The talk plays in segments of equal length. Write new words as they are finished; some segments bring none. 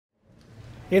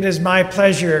It is my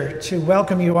pleasure to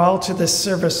welcome you all to this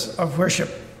service of worship.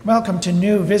 Welcome to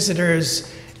new visitors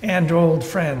and old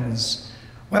friends.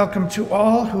 Welcome to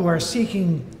all who are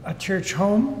seeking a church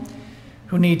home,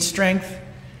 who need strength,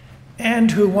 and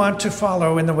who want to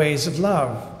follow in the ways of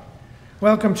love.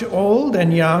 Welcome to old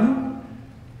and young,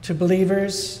 to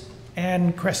believers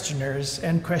and questioners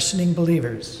and questioning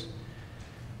believers.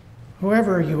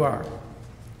 Whoever you are,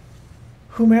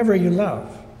 whomever you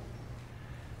love,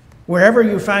 wherever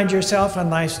you find yourself on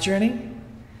life's journey,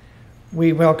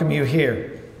 we welcome you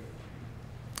here.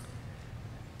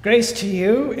 Grace to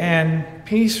you and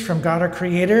peace from God our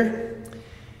Creator.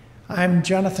 I'm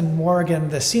Jonathan Morgan,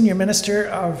 the Senior Minister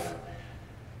of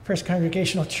First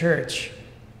Congregational Church,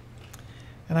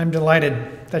 and I'm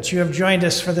delighted that you have joined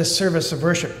us for this service of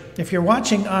worship. If you're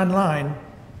watching online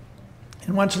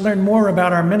and want to learn more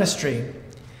about our ministry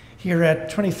here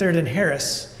at 23rd and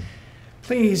Harris,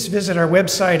 please visit our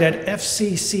website at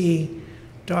fcc.org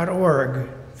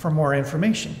for more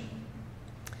information.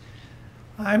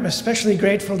 I'm especially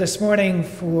grateful this morning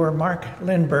for Mark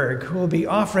Lindberg, who will be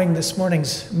offering this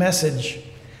morning's message.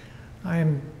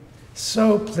 I'm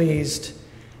so pleased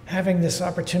having this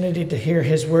opportunity to hear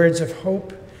his words of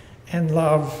hope and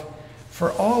love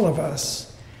for all of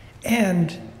us,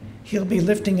 and he'll be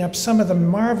lifting up some of the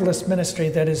marvelous ministry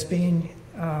that is being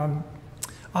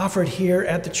offered here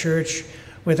at the church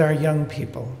with our young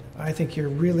people. I think you're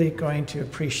really going to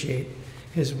appreciate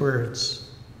his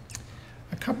words.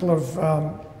 A couple of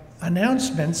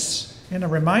announcements and a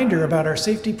reminder about our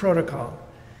safety protocol.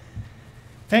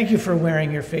 Thank you for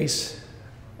wearing your face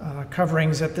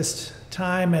coverings at this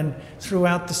time and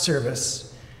throughout the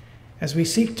service as we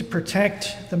seek to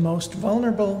protect the most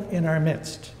vulnerable in our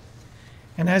midst.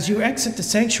 And as you exit the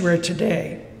sanctuary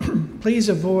today, please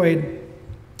avoid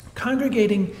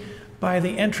congregating by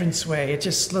the entranceway. It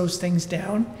just slows things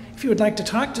down. If you would like to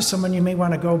talk to someone, you may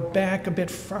want to go back a bit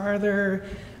farther,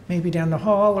 maybe down the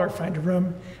hall or find a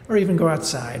room, or even go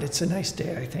outside. It's a nice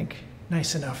day, I think.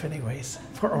 Nice enough anyways,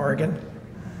 for Oregon.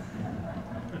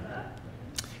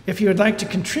 If you would like to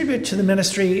contribute to the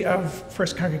ministry of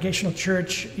First Congregational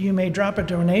Church, you may drop a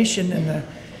donation in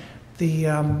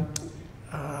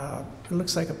it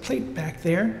looks like a plate back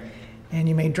there, and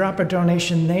you may drop a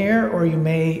donation there, or you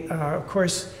may, of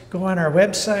course, go on our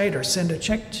website or send a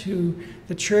check to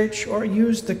the church, or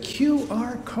use the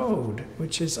QR code,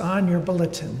 which is on your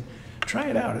bulletin. Try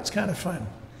it out, it's kind of fun.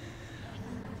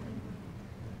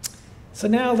 So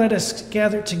now let us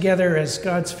gather together as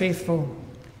God's faithful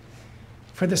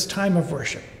for this time of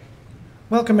worship.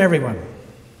 Welcome, everyone.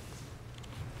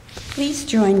 Please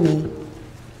join me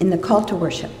in the call to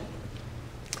worship.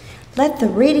 Let the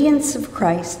radiance of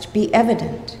Christ be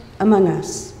evident among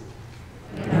us.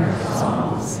 In our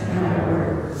songs and our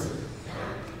words.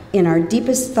 In our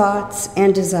deepest thoughts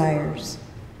and desires.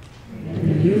 In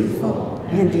the youthful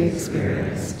and the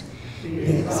experienced.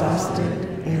 The exhausted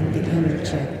and the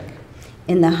energetic.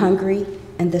 In the hungry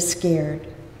and the scared.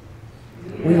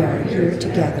 We are here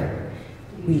together.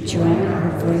 We join our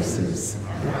voices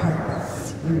and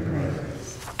hearts in praise.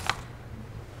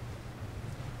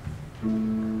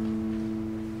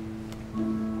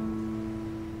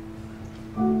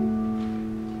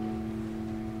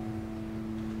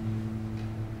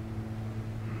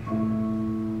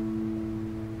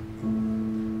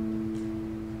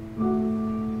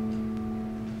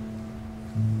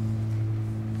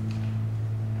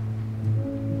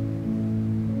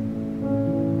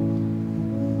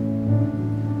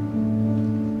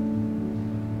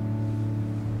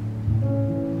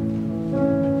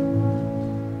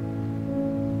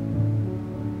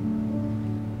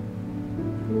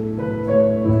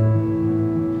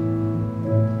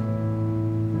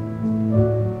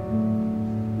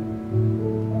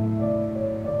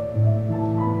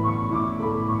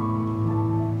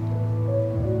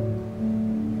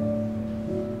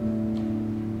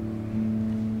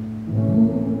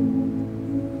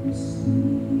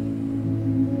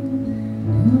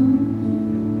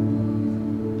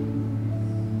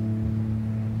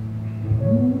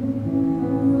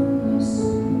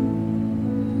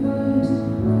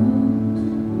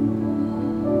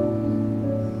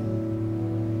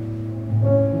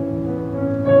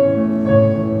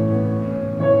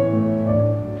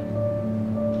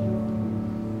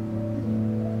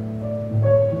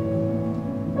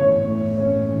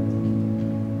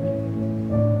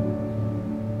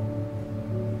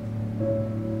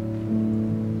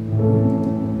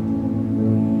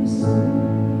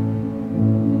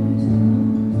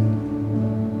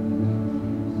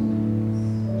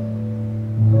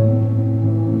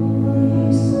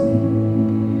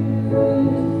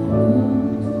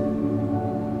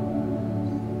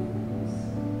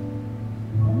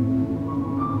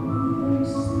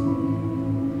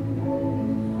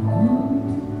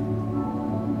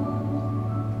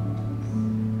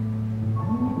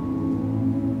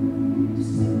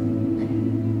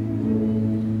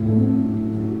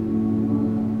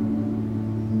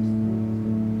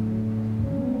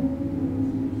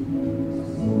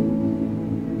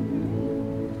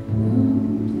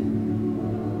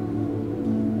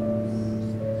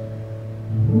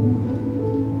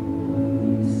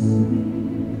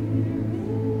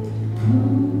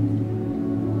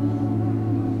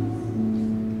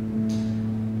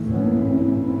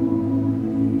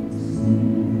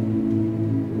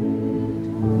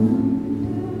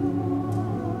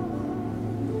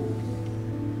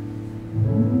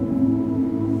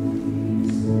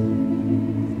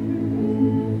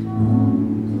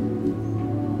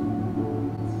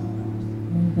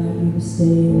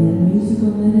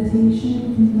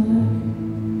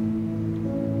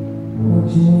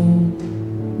 joy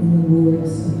in the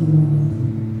words of your mother.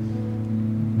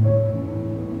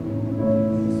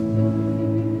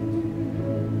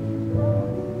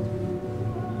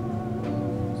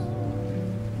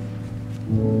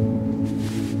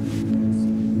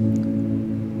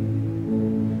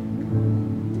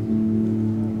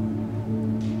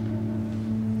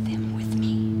 Them with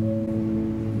me.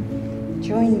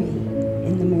 Join me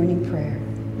in the morning prayer.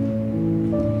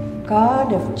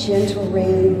 God of gentle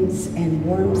rains and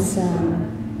warm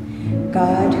sun,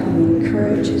 God who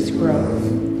encourages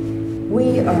growth,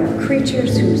 we are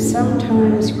creatures who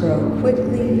sometimes grow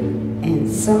quickly and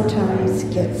sometimes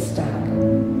get stuck.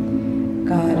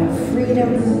 God of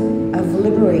freedom, of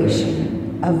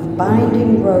liberation, of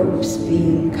binding ropes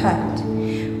being cut,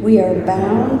 we are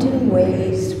bound in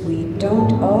ways we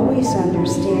don't always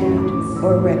understand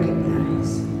or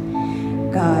recognize.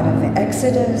 God of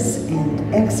exodus and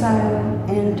exile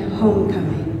and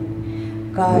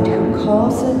homecoming, God who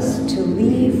calls us to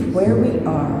leave where we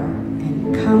are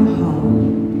and come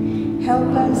home,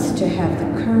 help us to have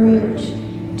the courage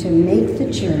to make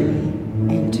the journey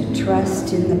and to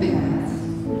trust in the path.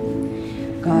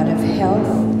 God of health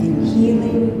and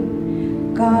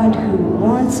healing, God who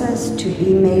wants us to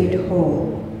be made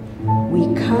whole,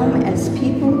 we come as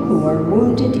people who are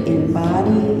wounded in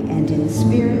body and in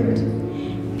spirit,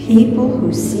 people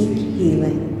who seek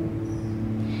healing.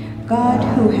 God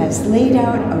who has laid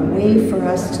out a way for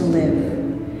us to live,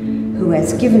 who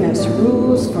has given us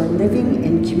rules for living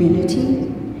in community,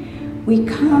 we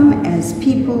come as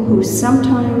people who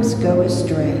sometimes go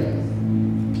astray,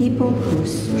 people who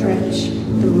stretch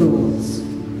the rules.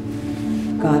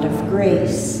 God of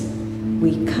grace,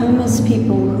 we come as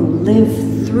people who live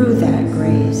through that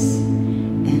grace,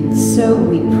 and so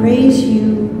we praise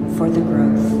you for the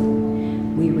growth.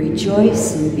 We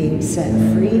rejoice in being set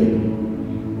free.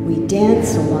 We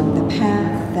dance along the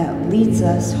path that leads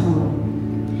us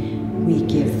home. We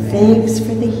give thanks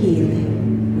for the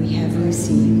healing we have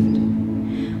received.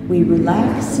 We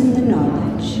relax in the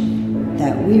knowledge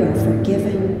that we are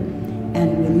forgiven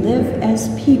and we live as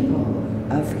people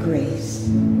of grace.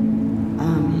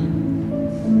 Amen.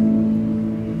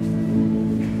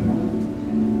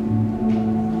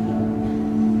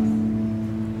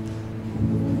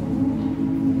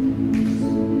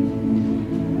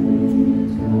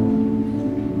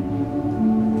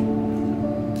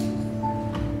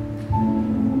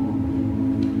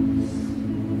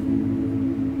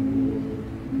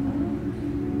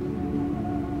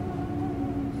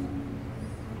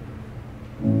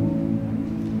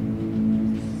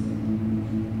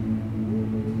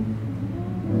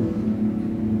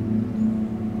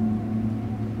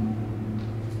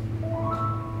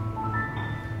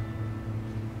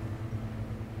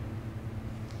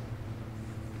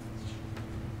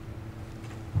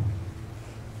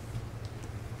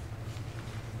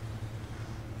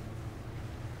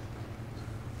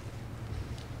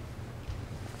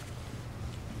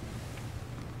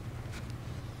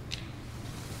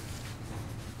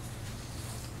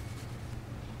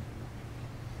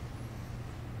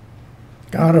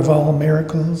 God of all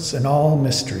miracles and all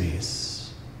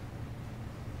mysteries,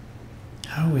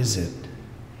 how is it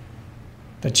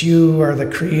that you are the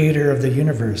creator of the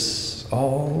universe,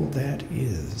 all that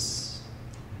is,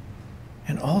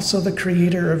 and also the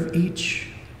creator of each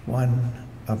one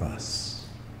of us?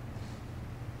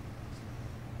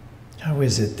 How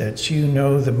is it that you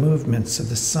know the movements of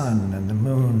the sun and the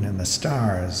moon and the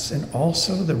stars, and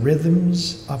also the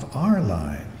rhythms of our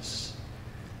lives?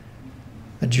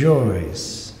 The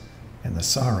joys and the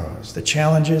sorrows, the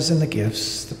challenges and the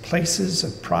gifts, the places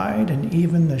of pride and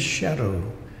even the shadow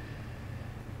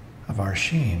of our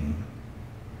shame.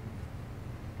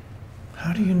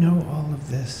 How do you know all of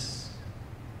this?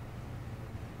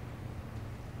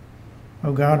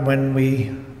 Oh God, when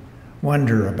we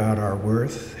wonder about our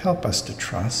worth, help us to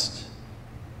trust.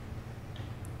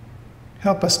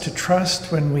 Help us to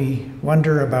trust when we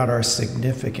wonder about our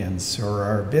significance or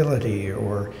our ability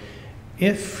or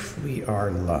if we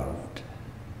are loved.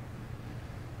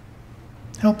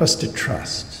 Help us to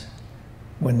trust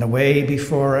when the way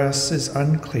before us is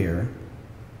unclear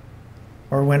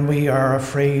or when we are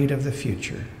afraid of the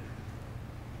future.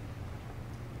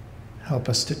 Help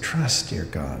us to trust, dear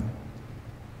God,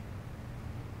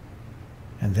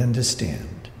 and then to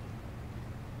stand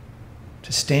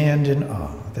in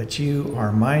awe that you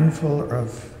are mindful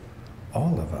of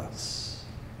all of us.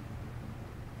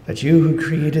 That you who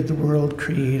created the world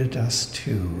created us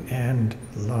too and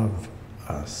love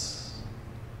us.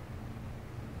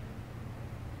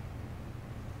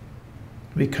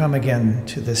 We come again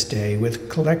to this day with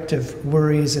collective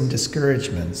worries and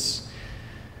discouragements,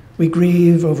 We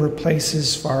grieve over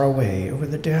places far away, over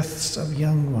the deaths of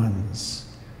young ones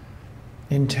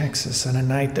in Texas on a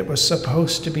night that was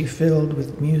supposed to be filled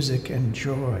with music and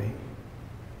joy.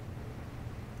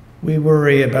 We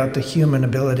worry about the human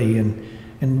ability and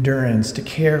endurance to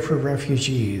care for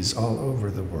refugees all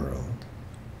over the world.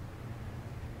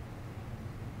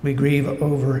 We grieve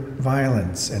over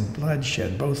violence and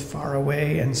bloodshed, both far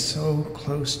away and so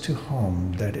close to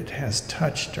home that it has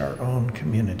touched our own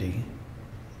community.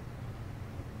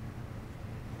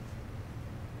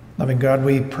 Loving God,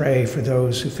 we pray for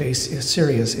those who face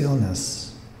serious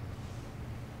illness.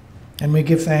 And we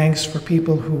give thanks for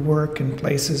people who work in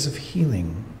places of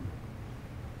healing.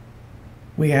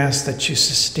 We ask that you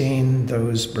sustain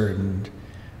those burdened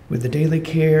with the daily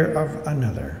care of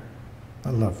another,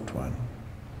 a loved one.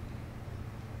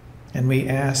 And we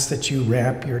ask that you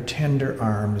wrap your tender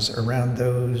arms around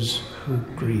those who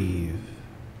grieve,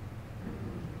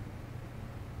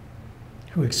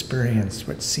 who experience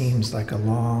what seems like a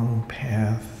long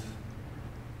path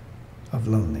of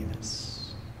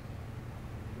loneliness.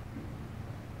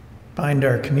 Bind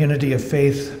our community of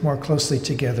faith more closely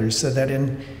together so that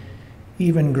in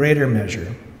even greater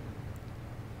measure,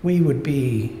 we would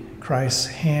be Christ's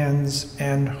hands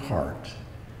and heart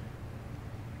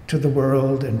to the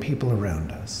world and people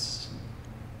around us.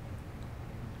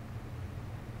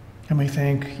 And we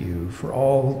thank you for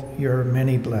all your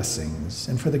many blessings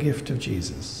and for the gift of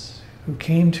Jesus, who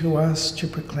came to us to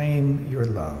proclaim your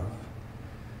love.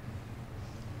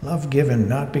 Love given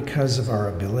not because of our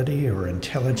ability or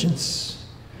intelligence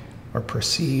or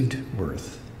perceived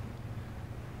worth,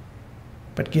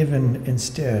 but given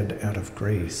instead out of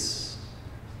grace.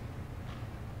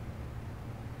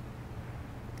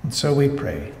 And so we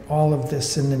pray all of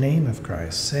this in the name of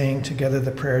Christ, saying together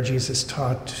the prayer Jesus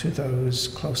taught to those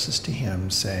closest to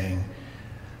him, saying,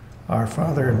 Our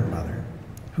Father and Mother,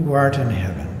 who art in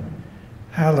heaven,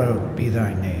 hallowed be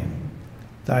thy name.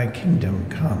 Thy kingdom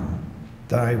come,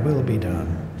 thy will be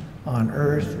done, on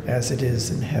earth as it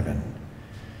is in heaven.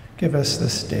 Give us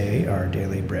this day our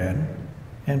daily bread,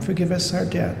 and forgive us our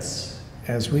debts,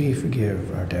 as we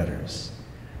forgive our debtors.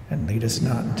 And lead us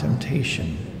not in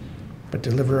temptation, but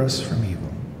deliver us from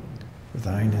evil. For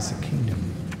thine is the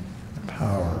kingdom, the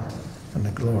power, and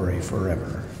the glory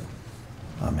forever.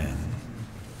 Amen.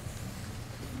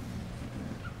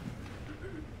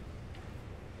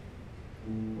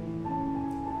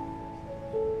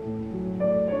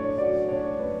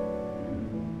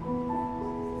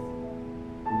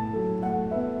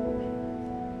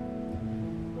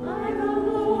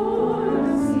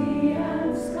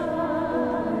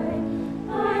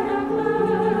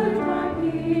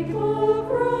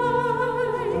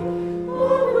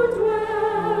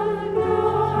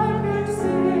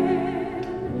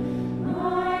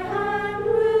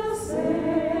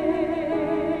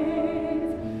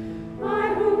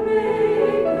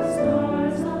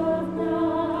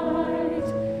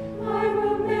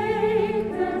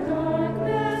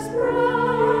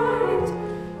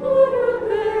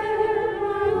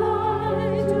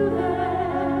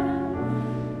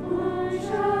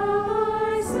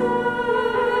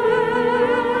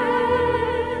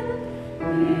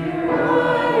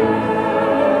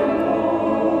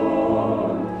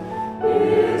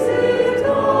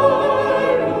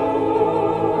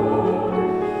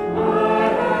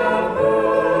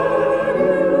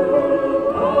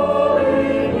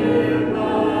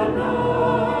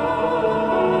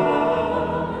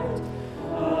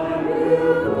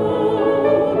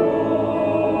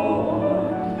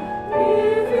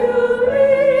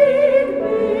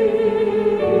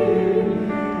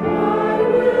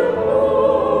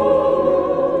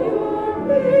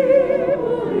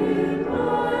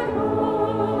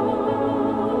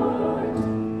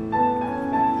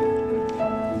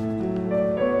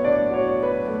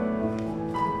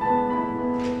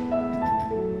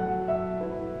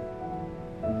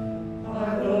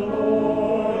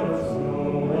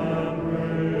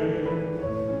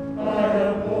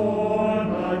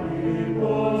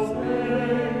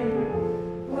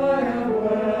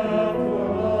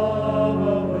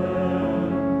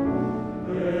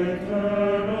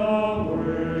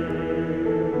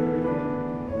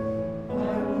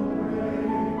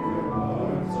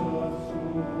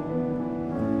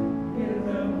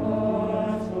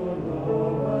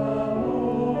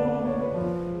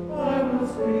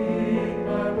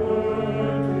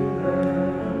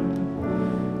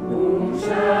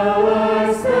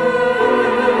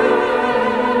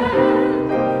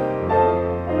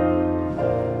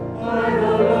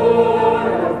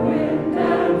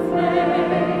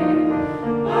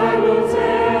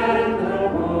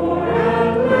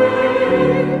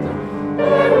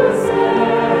 I will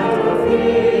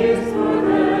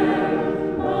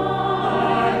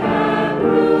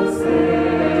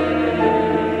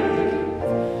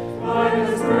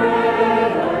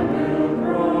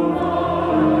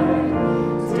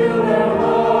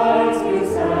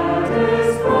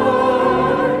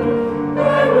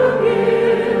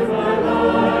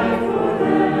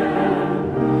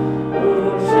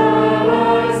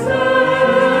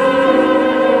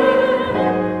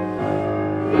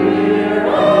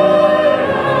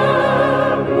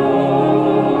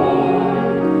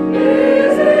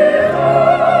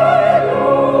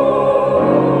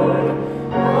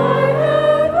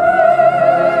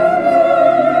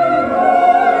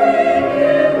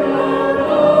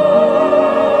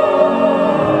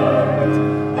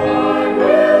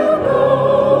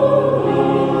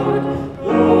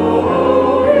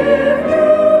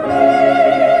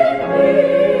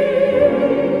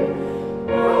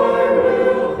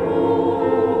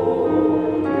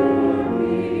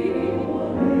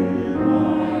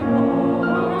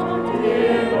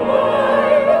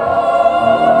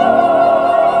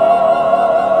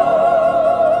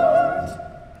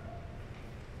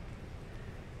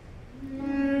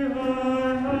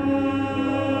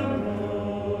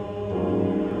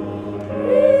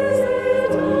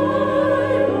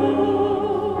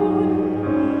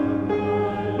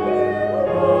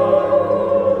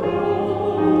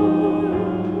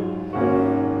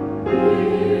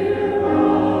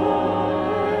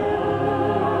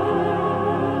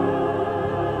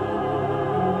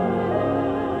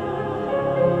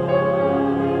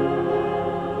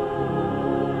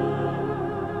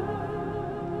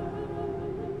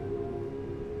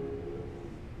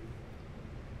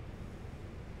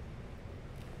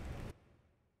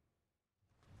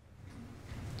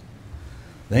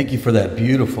Thank you for that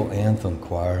beautiful anthem,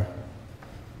 choir.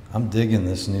 I'm digging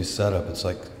this new setup. It's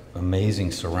like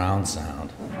amazing surround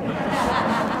sound.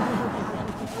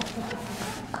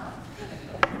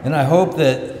 And I hope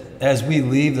that as we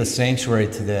leave the sanctuary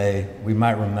today, we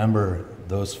might remember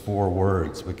those 4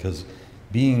 words, because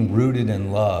being rooted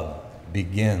in love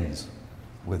begins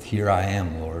with "Here I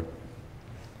am, Lord."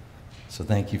 So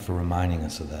thank you for reminding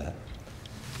us of that.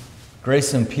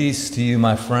 Grace and peace to you,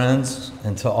 my friends,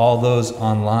 and to all those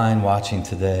online watching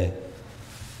today.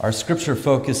 Our scripture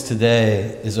focus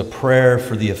today is a prayer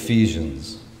for the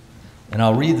Ephesians. And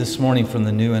I'll read this morning from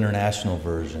the New International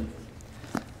Version,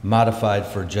 modified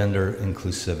for gender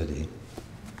inclusivity.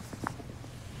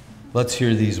 Let's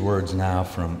hear these words now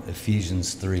from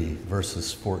Ephesians 3,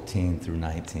 verses 14 through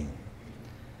 19.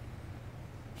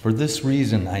 For this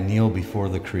reason I kneel before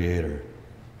the Creator,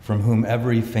 from whom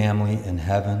every family in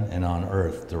heaven and on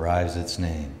earth derives its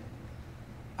name.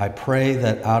 I pray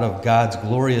that out of God's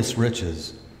glorious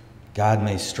riches, God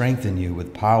may strengthen you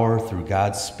with power through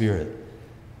God's Spirit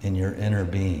in your inner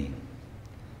being,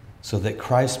 so that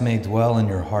Christ may dwell in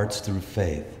your hearts through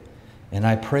faith. And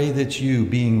I pray that you,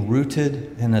 being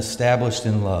rooted and established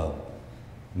in love,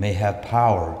 may have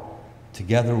power,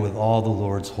 together with all the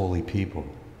Lord's holy people,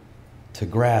 to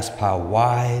grasp how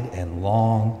wide and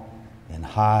long and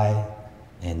high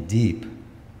and deep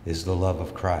is the love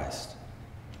of Christ,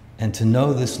 and to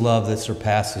know this love that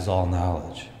surpasses all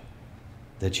knowledge,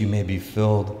 that you may be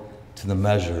filled to the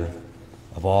measure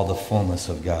of all the fullness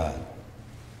of God.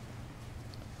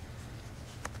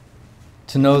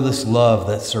 To know this love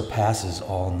that surpasses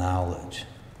all knowledge.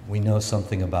 We know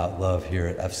something about love here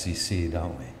at FCC,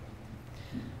 don't we?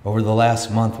 Over the last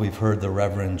month, we've heard the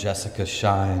Reverend Jessica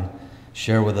Shine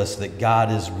share with us that God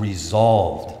is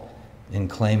resolved in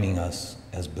claiming us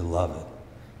as beloved.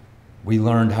 We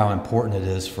learned how important it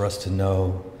is for us to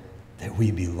know that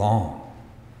we belong.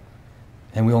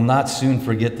 And we will not soon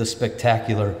forget the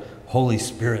spectacular Holy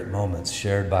Spirit moments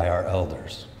shared by our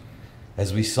elders,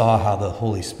 as we saw how the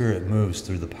Holy Spirit moves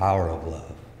through the power of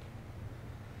love.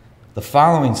 The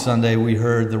following Sunday, we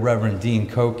heard the Reverend Dean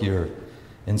Cokier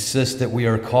insist that we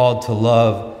are called to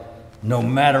love no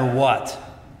matter what.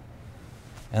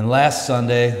 And last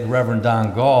Sunday, the Reverend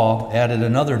Don Gall added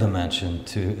another dimension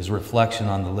to his reflection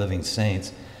on the living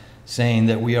saints, saying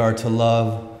that we are to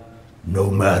love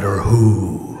no matter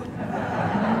who. Did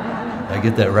I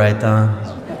get that right,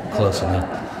 Don? Close enough.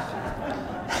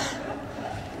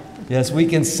 Yes, we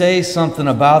can say something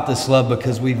about this love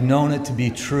because we've known it to be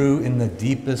true in the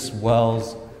deepest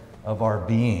wells of our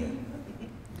being,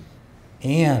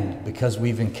 and because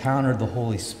we've encountered the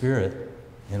Holy Spirit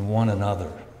in one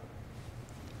another.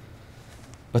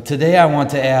 But today I want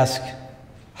to ask,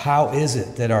 how is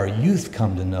it that our youth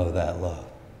come to know that love?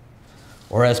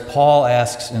 Or as Paul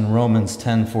asks in Romans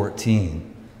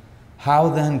 10:14, how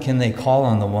then can they call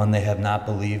on the one they have not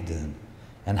believed in?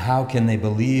 And how can they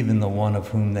believe in the one of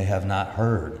whom they have not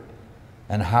heard?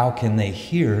 And how can they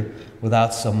hear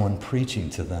without someone preaching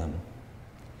to them?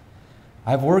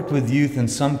 I've worked with youth in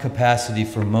some capacity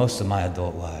for most of my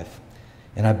adult life.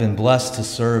 And I've been blessed to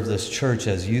serve this church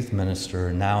as youth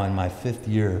minister, now in my 5th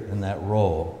year in that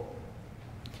role.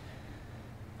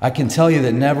 I can tell you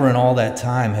that never in all that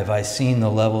time have I seen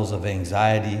the levels of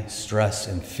anxiety, stress,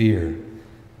 and fear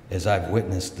as I've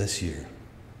witnessed this year.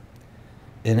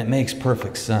 And it makes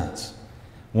perfect sense.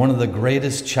 One of the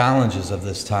greatest challenges of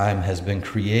this time has been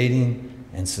creating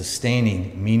and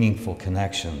sustaining meaningful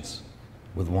connections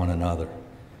with one another.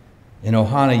 In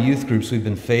Ohana youth groups, we've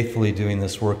been faithfully doing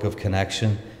this work of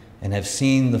connection and have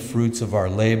seen the fruits of our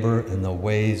labor in the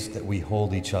ways that we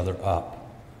hold each other up.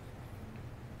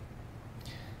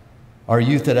 Our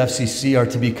youth at FCC are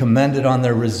to be commended on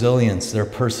their resilience, their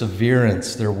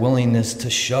perseverance, their willingness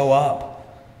to show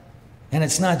up. And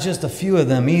it's not just a few of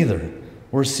them either.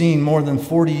 We're seeing more than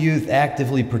 40 youth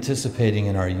actively participating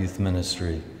in our youth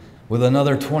ministry, with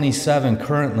another 27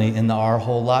 currently in the Our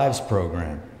Whole Lives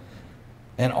program.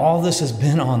 And all this has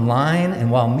been online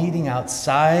and while meeting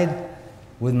outside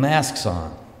with masks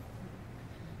on.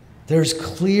 There's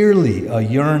clearly a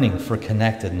yearning for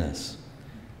connectedness,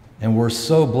 and we're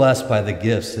so blessed by the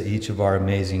gifts that each of our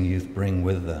amazing youth bring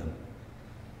with them.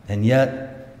 And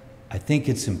yet, I think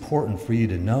it's important for you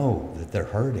to know that they're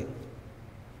hurting.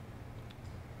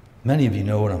 Many of you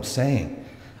know what I'm saying.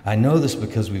 I know this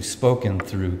because we've spoken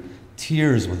through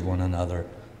tears with one another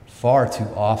far too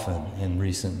often in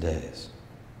recent days.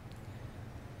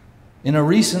 In a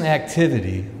recent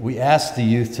activity, we asked the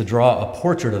youth to draw a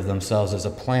portrait of themselves as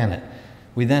a planet.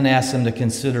 We then asked them to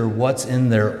consider what's in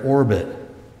their orbit.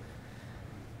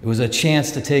 It was a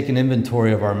chance to take an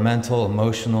inventory of our mental,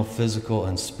 emotional, physical,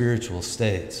 and spiritual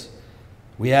states.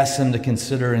 We asked them to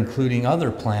consider including other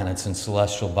planets and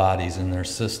celestial bodies in their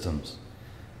systems.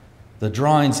 The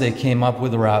drawings they came up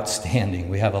with were outstanding.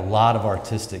 We have a lot of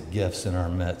artistic gifts in our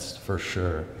midst, for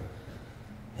sure.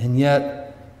 And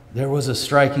yet, there was a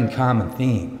striking common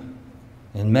theme.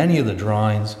 In many of the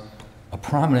drawings, a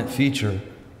prominent feature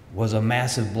was a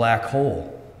massive black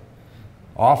hole,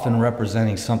 often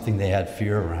representing something they had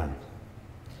fear around.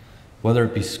 Whether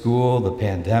it be school, the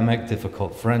pandemic,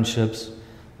 difficult friendships,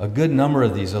 a good number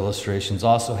of these illustrations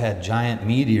also had giant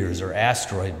meteors or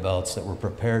asteroid belts that were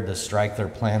prepared to strike their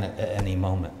planet at any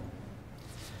moment.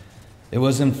 It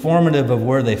was informative of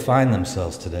where they find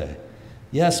themselves today.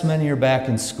 Yes, many are back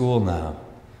in school now.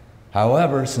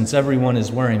 However, since everyone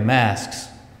is wearing masks,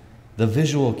 the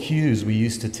visual cues we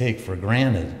used to take for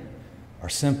granted are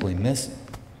simply missing.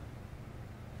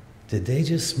 Did they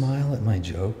just smile at my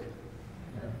joke?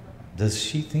 Does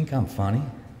she think I'm funny?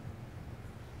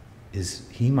 Is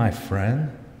he my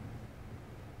friend?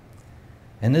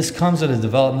 And this comes at a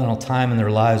developmental time in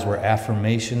their lives where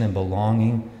affirmation and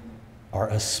belonging are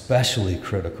especially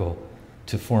critical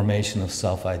to formation of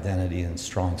self-identity and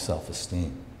strong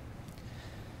self-esteem.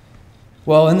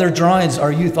 Well, in their drawings,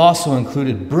 our youth also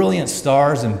included brilliant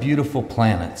stars and beautiful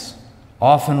planets,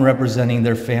 often representing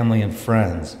their family and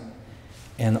friends,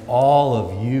 and all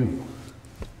of you.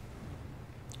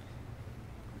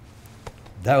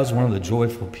 That was one of the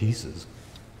joyful pieces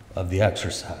of the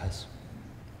exercise.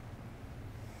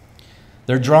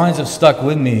 Their drawings have stuck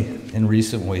with me in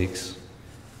recent weeks.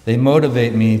 They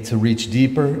motivate me to reach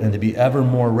deeper and to be ever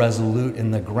more resolute in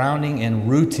the grounding and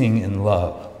rooting in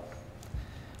love.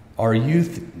 Our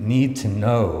youth need to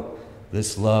know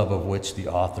this love of which the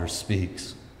author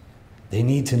speaks. They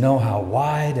need to know how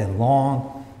wide and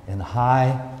long and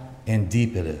high and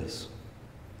deep it is.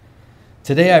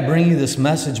 Today I bring you this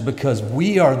message because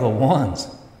we are the ones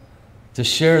to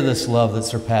share this love that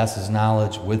surpasses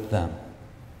knowledge with them.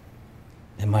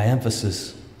 And my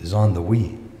emphasis is on the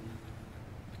we.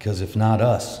 Because if not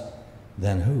us,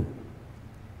 then who?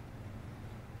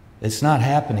 It's not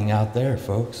happening out there,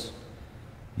 folks.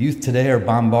 Youth today are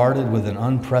bombarded with an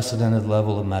unprecedented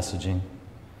level of messaging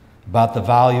about the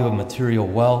value of material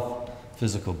wealth,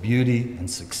 physical beauty, and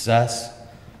success,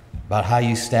 about how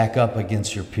you stack up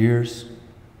against your peers,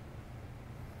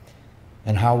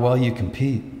 and how well you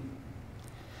compete.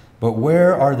 But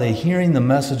where are they hearing the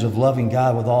message of loving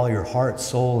God with all your heart,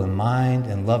 soul, and mind,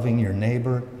 and loving your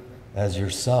neighbor as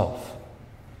yourself?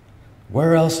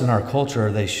 Where else in our culture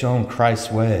are they shown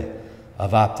Christ's way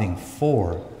of opting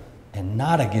for and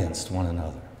not against one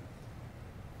another?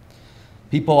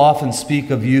 People often speak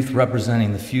of youth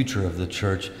representing the future of the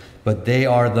church, but they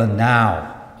are the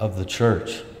now of the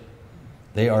church.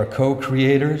 They are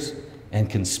co-creators and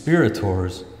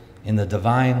conspirators in the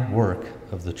divine work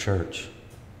of the church.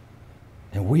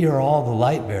 And we are all the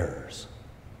light bearers.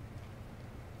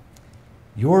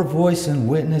 Your voice and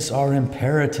witness are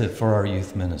imperative for our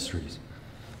youth ministries,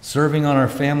 serving on our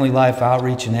family life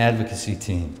outreach and advocacy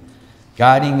team,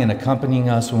 guiding and accompanying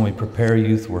us when we prepare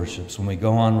youth worships, when we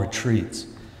go on retreats,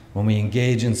 when we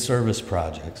engage in service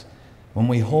projects, when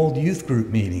we hold youth group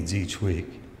meetings each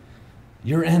week.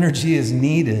 Your energy is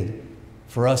needed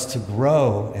for us to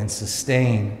grow and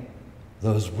sustain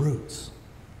those roots.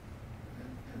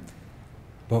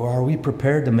 But are we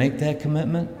prepared to make that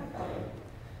commitment?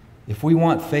 If we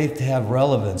want faith to have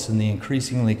relevance in the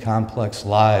increasingly complex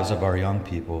lives of our young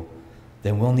people,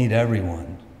 then we'll need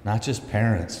everyone, not just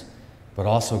parents, but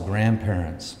also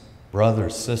grandparents,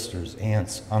 brothers, sisters,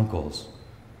 aunts, uncles.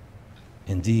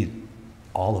 Indeed,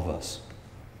 all of us.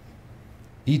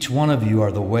 Each one of you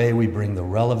are the way we bring the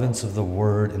relevance of the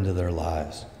Word into their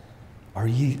lives. Our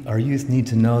youth need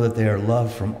to know that they are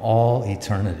loved from all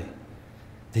eternity.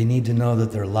 They need to know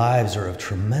that their lives are of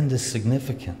tremendous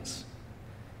significance.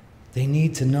 They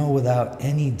need to know without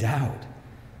any doubt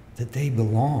that they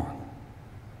belong,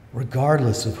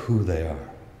 regardless of who they are.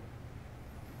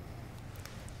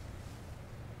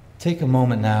 Take a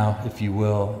moment now, if you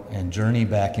will, and journey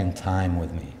back in time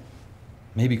with me.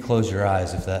 Maybe close your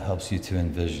eyes if that helps you to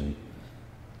envision.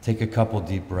 Take a couple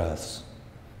deep breaths.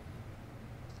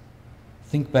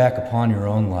 Think back upon your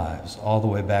own lives, all the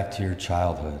way back to your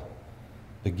childhood.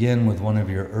 Begin with one of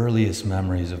your earliest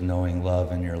memories of knowing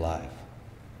love in your life.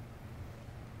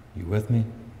 You with me?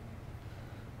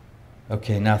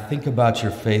 Okay, now think about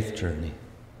your faith journey.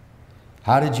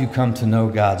 How did you come to know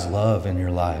God's love in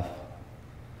your life?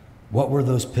 What were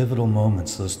those pivotal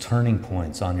moments, those turning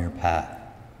points on your path?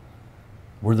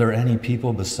 Were there any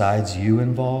people besides you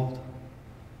involved?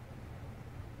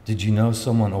 Did you know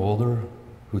someone older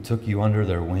who took you under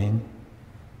their wing.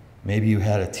 Maybe you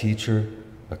had a teacher,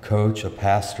 a coach, a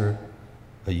pastor,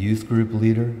 a youth group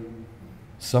leader,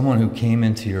 someone who came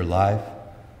into your life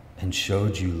and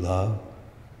showed you love,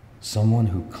 someone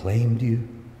who claimed you,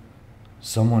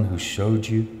 someone who showed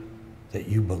you that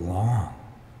you belong,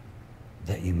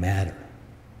 that you matter.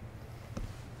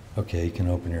 Okay, you can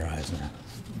open your eyes now.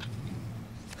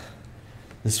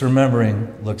 This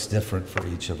remembering looks different for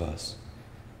each of us.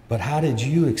 But how did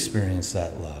you experience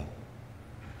that love?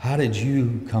 How did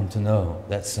you come to know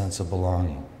that sense of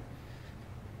belonging?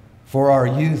 For our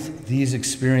youth, these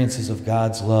experiences of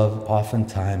God's love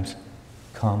oftentimes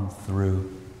come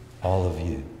through all of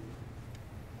you.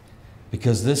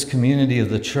 Because this community of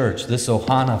the church, this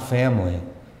Ohana family,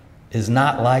 is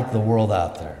not like the world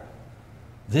out there.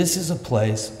 This is a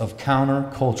place of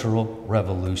countercultural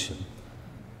revolution.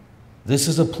 This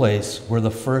is a place where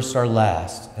the first are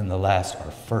last and the last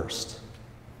are first.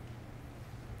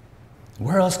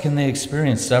 Where else can they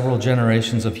experience several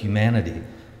generations of humanity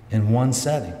in one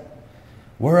setting?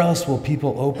 Where else will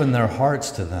people open their hearts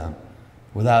to them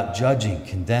without judging,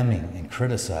 condemning, and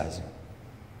criticizing?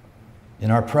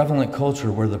 In our prevalent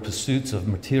culture where the pursuits of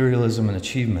materialism and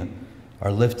achievement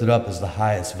are lifted up as the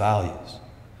highest values,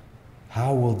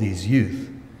 how will these youth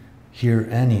hear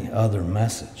any other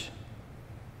message?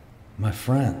 My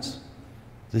friends,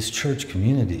 this church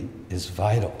community is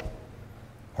vital.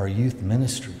 Our youth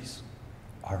ministries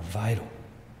are vital.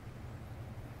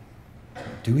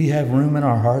 Do we have room in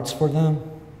our hearts for them,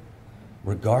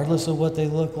 regardless of what they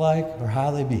look like or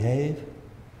how they behave?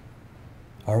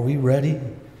 Are we ready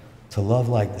to love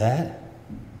like that?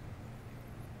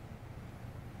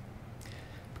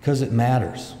 Because it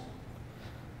matters.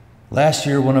 Last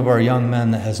year, one of our young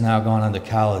men that has now gone on to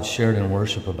college shared in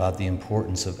worship about the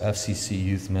importance of FCC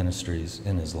youth ministries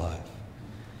in his life.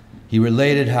 He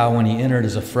related how when he entered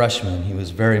as a freshman, he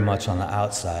was very much on the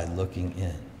outside looking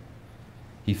in.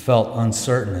 He felt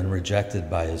uncertain and rejected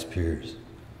by his peers.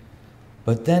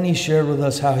 But then he shared with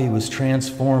us how he was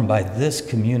transformed by this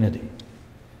community.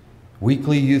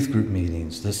 Weekly youth group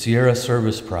meetings, the Sierra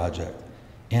Service Project,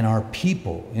 and our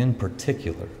people in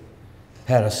particular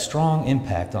had a strong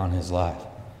impact on his life.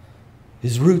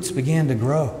 His roots began to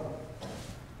grow.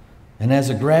 And as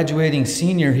a graduating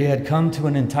senior, he had come to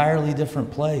an entirely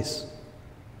different place,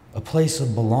 a place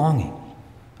of belonging,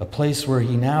 a place where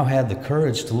he now had the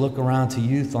courage to look around to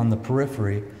youth on the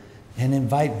periphery and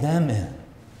invite them in.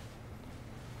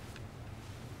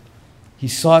 He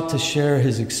sought to share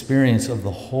his experience of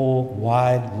the whole,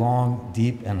 wide, long,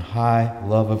 deep, and high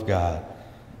love of God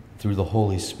through the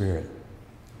Holy Spirit.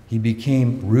 He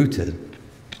became rooted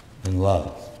in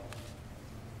love.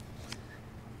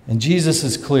 And Jesus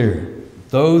is clear.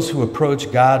 Those who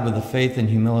approach God with the faith and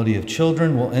humility of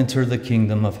children will enter the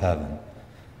kingdom of heaven.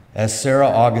 As Sarah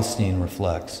Augustine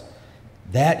reflects,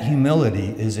 that humility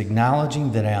is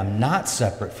acknowledging that I am not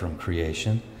separate from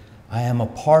creation. I am a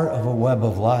part of a web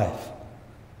of life.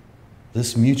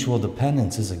 This mutual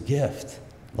dependence is a gift.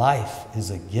 Life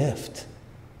is a gift.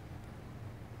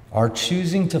 Our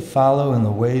choosing to follow in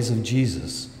the ways of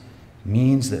Jesus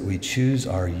means that we choose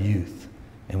our youth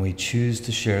and we choose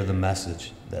to share the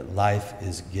message that life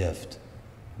is a gift,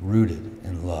 rooted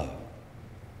in love.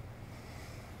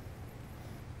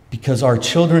 Because our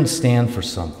children stand for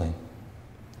something.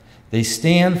 They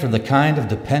stand for the kind of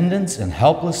dependence and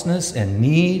helplessness and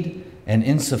need and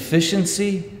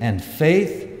insufficiency and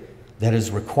faith that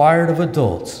is required of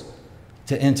adults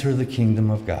to enter the kingdom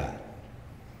of God.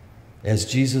 As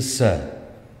Jesus said,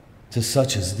 to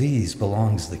such as these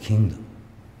belongs the kingdom.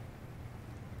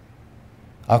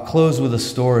 I'll close with a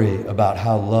story about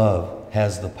how love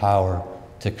has the power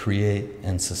to create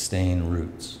and sustain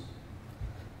roots.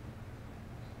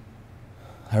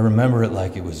 I remember it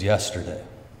like it was yesterday.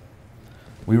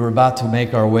 We were about to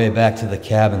make our way back to the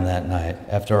cabin that night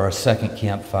after our second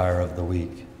campfire of the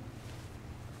week.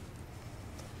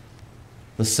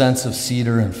 The scents of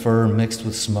cedar and fir mixed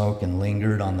with smoke and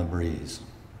lingered on the breeze.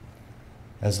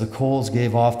 As the coals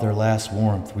gave off their last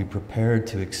warmth, we prepared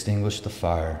to extinguish the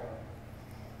fire.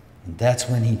 And that's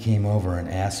when he came over and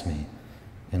asked me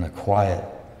in a quiet,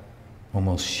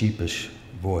 almost sheepish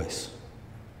voice,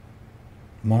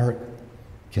 "Mark,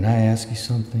 can I ask you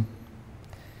something?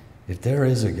 If there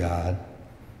is a God,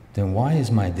 then why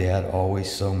is my dad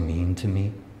always so mean to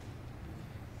me?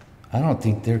 I don't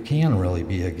think there can really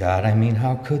be a God. I mean,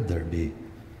 how could there be?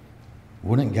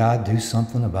 Wouldn't God do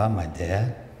something about my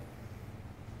dad?"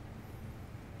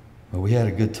 Well, we had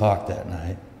a good talk that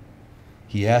night.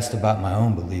 He asked about my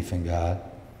own belief in God,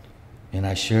 and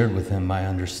I shared with him my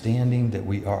understanding that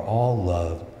we are all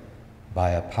loved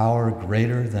by a power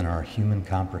greater than our human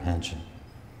comprehension.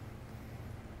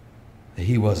 that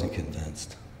he wasn't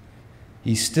convinced.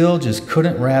 He still just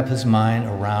couldn't wrap his mind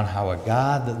around how a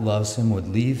God that loves him would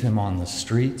leave him on the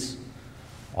streets,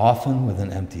 often with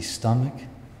an empty stomach,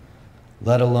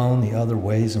 let alone the other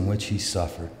ways in which he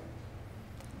suffered.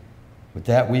 But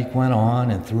that week went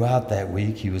on, and throughout that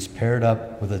week, he was paired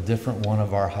up with a different one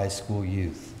of our high school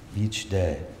youth each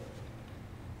day.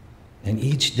 And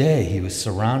each day, he was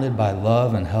surrounded by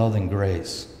love and held in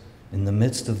grace in the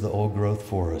midst of the old-growth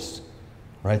forest,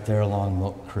 right there along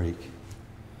Milk Creek.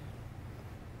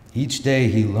 Each day,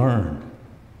 he learned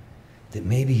that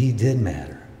maybe he did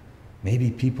matter.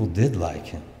 Maybe people did like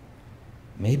him.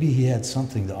 Maybe he had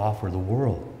something to offer the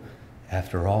world,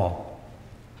 after all.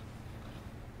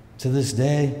 To this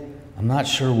day, I'm not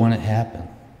sure when it happened.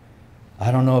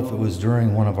 I don't know if it was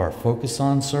during one of our Focus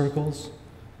On circles,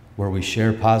 where we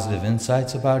share positive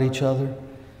insights about each other,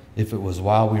 if it was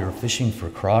while we were fishing for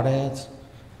crawdads,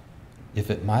 if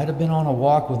it might have been on a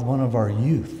walk with one of our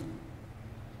youth,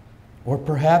 or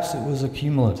perhaps it was a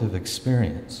cumulative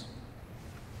experience.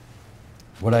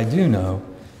 What I do know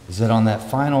is that on that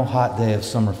final hot day of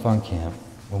summer fun camp,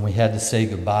 when we had to say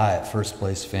goodbye at First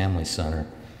Place Family Center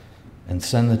and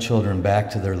send the children back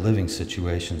to their living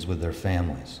situations with their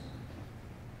families,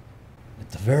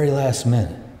 at the very last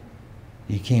minute,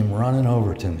 he came running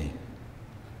over to me,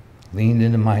 leaned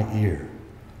into my ear,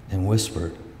 and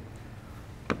whispered,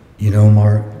 "You know,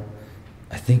 Mark,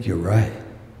 I think you're right.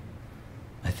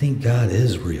 I think God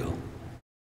is real."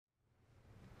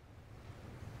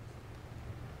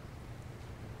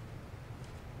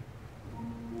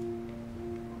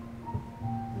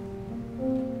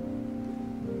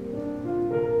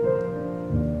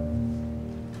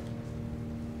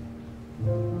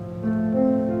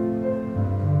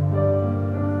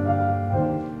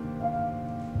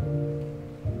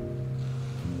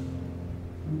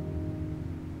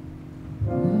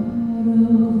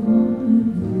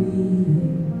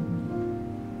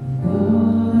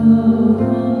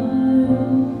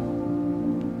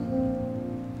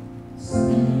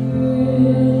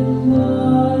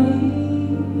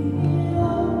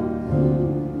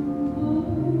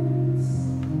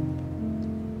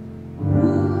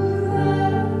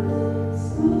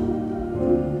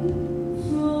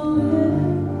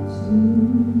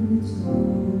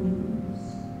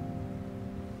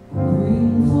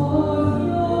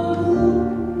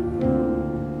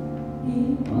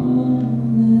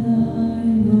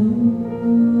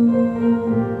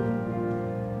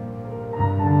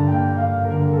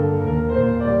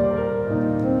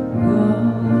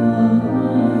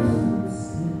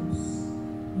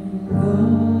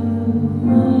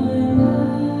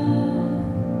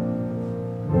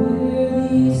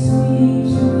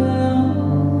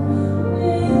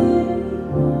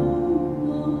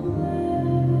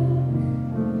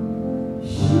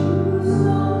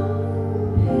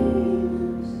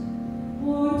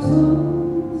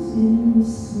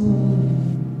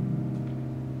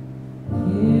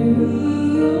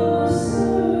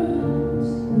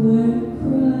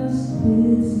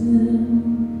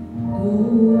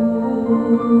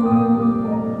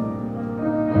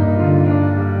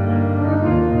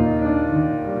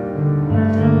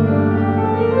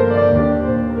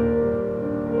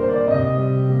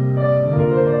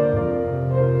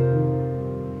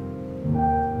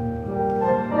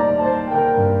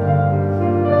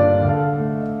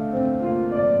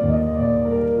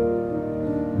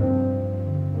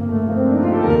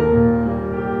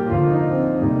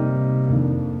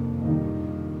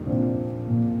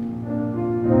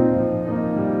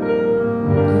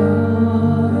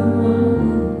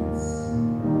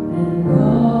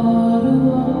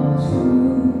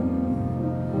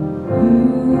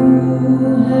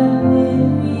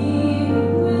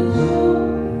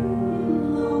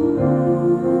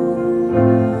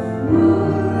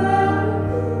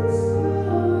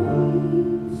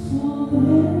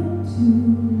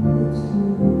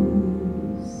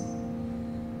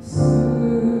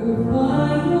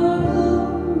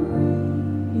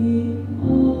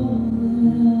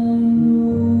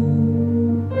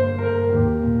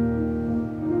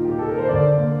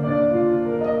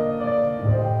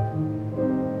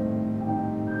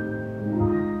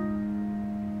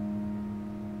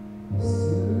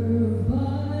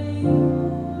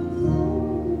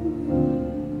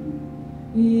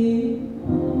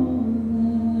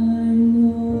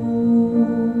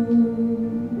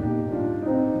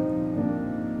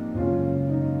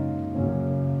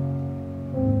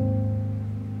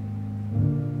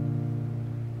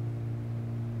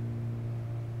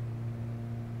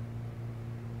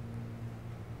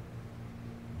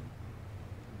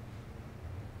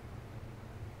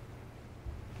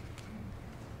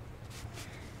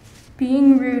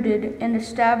 Being rooted and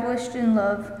established in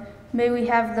love, may we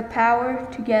have the power,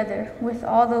 together with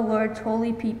all the Lord's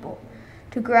holy people,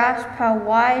 to grasp how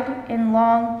wide and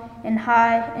long and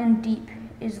high and deep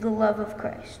is the love of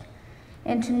Christ,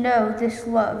 and to know this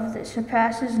love that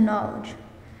surpasses knowledge,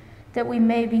 that we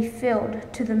may be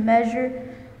filled to the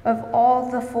measure of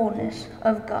all the fullness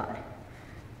of God.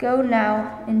 Go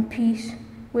now in peace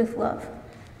with love.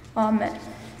 Amen.